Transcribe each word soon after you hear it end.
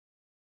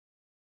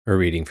A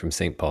reading from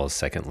St. Paul's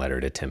second letter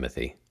to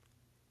Timothy.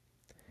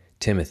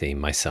 Timothy,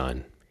 my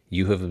son,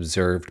 you have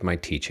observed my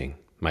teaching,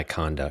 my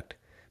conduct,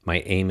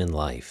 my aim in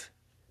life,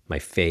 my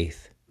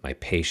faith, my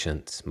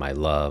patience, my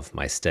love,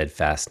 my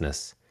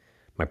steadfastness,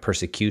 my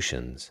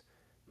persecutions,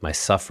 my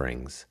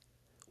sufferings,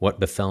 what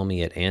befell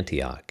me at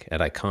Antioch,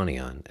 at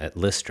Iconium, at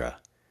Lystra,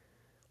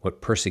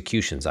 what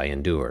persecutions I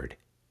endured.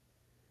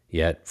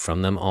 Yet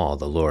from them all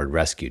the Lord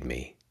rescued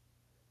me.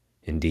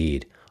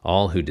 Indeed,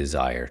 all who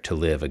desire to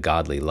live a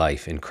godly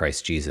life in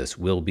Christ Jesus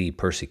will be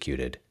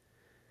persecuted,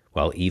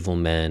 while evil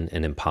men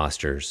and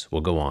impostors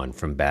will go on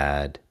from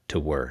bad to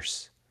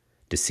worse,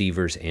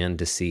 deceivers and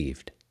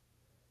deceived.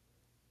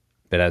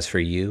 But as for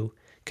you,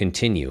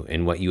 continue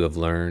in what you have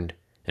learned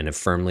and have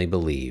firmly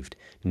believed,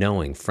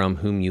 knowing from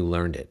whom you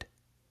learned it,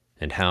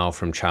 and how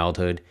from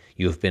childhood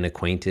you have been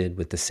acquainted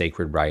with the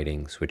sacred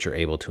writings which are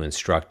able to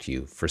instruct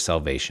you for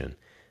salvation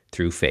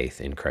through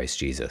faith in Christ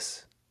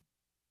Jesus.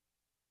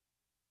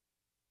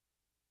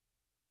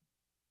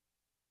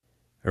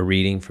 A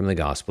reading from the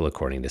Gospel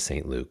according to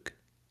St. Luke.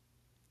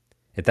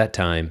 At that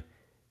time,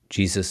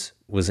 Jesus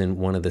was in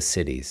one of the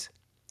cities,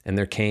 and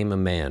there came a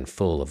man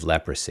full of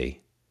leprosy.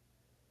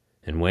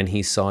 And when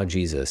he saw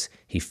Jesus,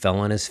 he fell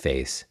on his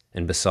face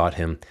and besought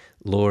him,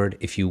 "Lord,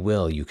 if you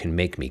will, you can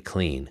make me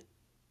clean."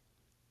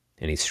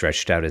 And he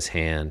stretched out his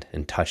hand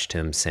and touched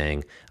him,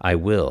 saying, "I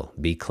will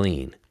be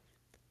clean."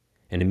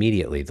 And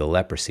immediately the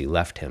leprosy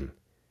left him.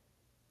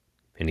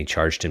 And he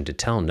charged him to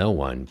tell no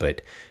one,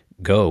 but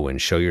go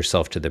and show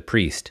yourself to the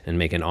priest and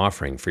make an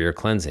offering for your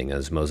cleansing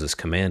as Moses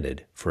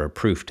commanded, for a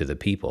proof to the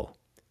people.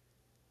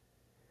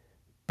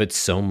 But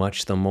so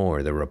much the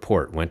more the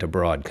report went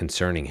abroad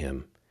concerning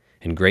him,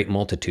 and great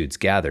multitudes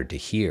gathered to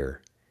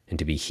hear and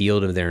to be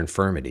healed of their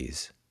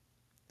infirmities.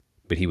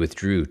 But he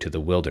withdrew to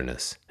the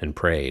wilderness and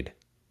prayed.